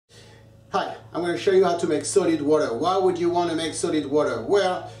Hi, I'm going to show you how to make solid water. Why would you want to make solid water?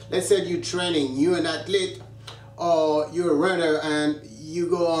 Well, let's say you're training, you're an athlete or you're a runner and you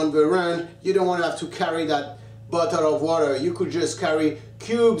go on the run. You don't want to have to carry that bottle of water. You could just carry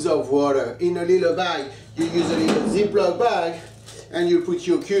cubes of water in a little bag. You use a little Ziploc bag and you put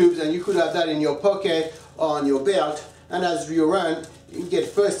your cubes, and you could have that in your pocket or on your belt, and as you run, you get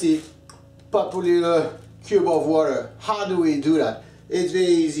thirsty, pop a little cube of water. How do we do that? It's very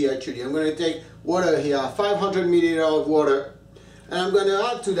easy actually. I'm going to take water here, 500 milliliters of water, and I'm going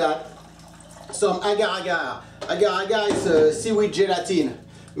to add to that some agar-agar. Agar-agar is a seaweed gelatin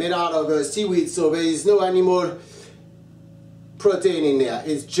made out of seaweed, so there is no animal protein in there.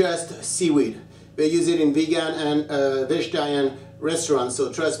 It's just seaweed. They use it in vegan and vegetarian restaurants,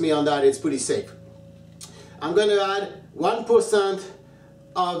 so trust me on that, it's pretty safe. I'm going to add 1%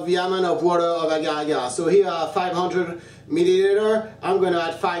 of the amount of water of agar-agar. So here are 500 milliliters. I'm going to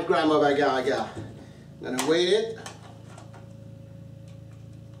add 5 grams of agar-agar. I'm going to weigh it.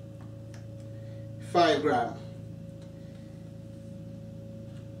 5 grams.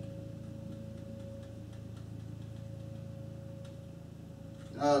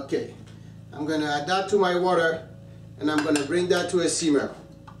 Okay, I'm going to add that to my water, and I'm going to bring that to a simmer.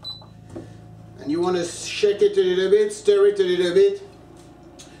 And you want to shake it a little bit, stir it a little bit,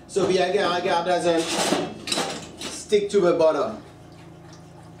 so the agar-agar doesn't stick to the bottom.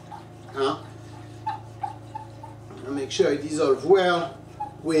 And make sure it dissolves well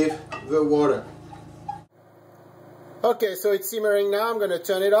with the water. Okay, so it's simmering now. I'm going to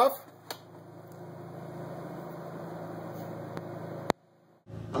turn it off.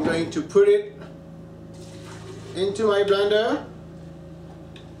 I'm going to put it into my blender.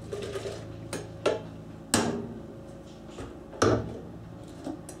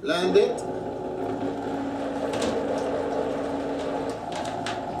 Blend it.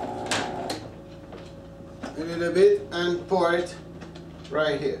 A little bit and pour it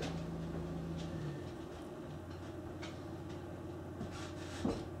right here.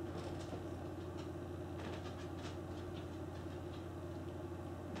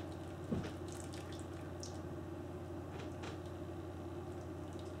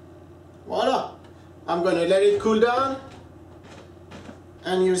 Voila! I'm going to let it cool down,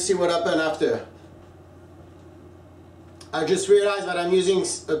 and you'll see what happened after. I just realized that I'm using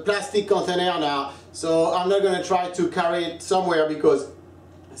a plastic container now, so I'm not going to try to carry it somewhere, because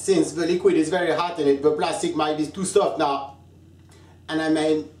since the liquid is very hot in it, the plastic might be too soft now and I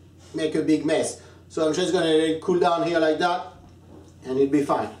may make a big mess. So I'm just going to let it cool down here like that, and it'll be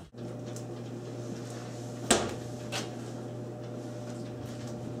fine.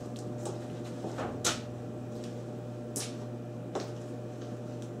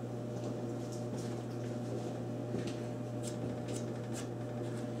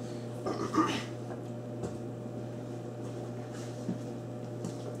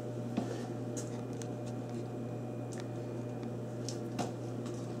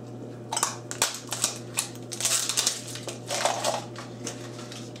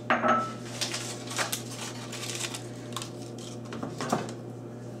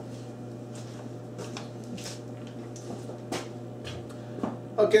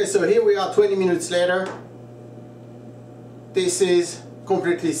 Okay, so here we are 20 minutes later. This is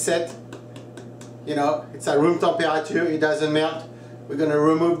completely set. You know, it's at room temperature, it doesn't melt. We're going to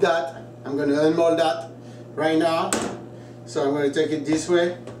remove that. I'm going to unmold that right now. So I'm going to take it this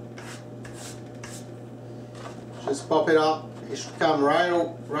way. Just pop it out. It should come right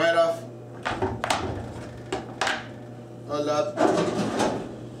off. Hold up.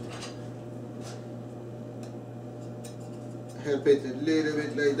 Help it a little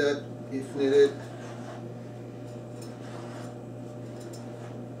bit like that if needed.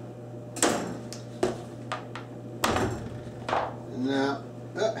 Now,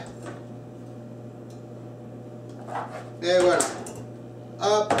 there we go.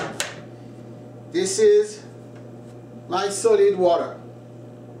 Up. This is my solid water.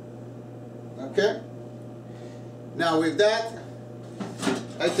 Okay. Now with that,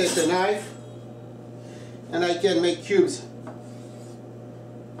 I take a knife and I can make cubes.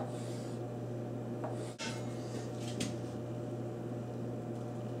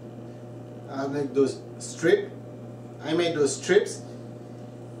 I'll make those strips. I made those strips,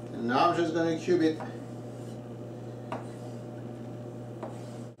 and now I'm just going to cube it.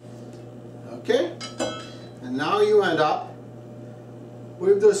 Okay, and now you end up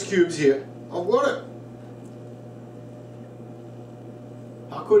with those cubes here of water.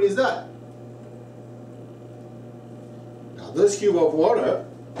 How cool is that? Now this cube of water,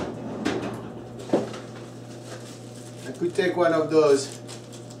 I could take one of those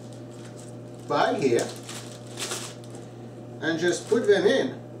bag here and just put them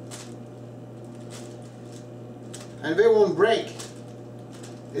in, and they won't break.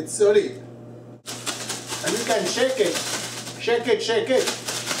 It's solid. And you can shake it, shake it, shake it.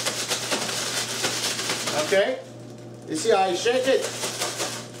 Okay? You see how I shake it?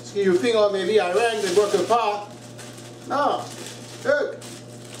 So you think, oh, maybe I ran, they broke apart. No, look.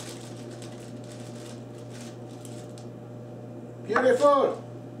 Beautiful.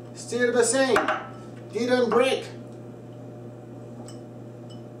 Still the same. Didn't break.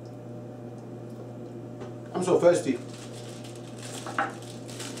 I'm so thirsty.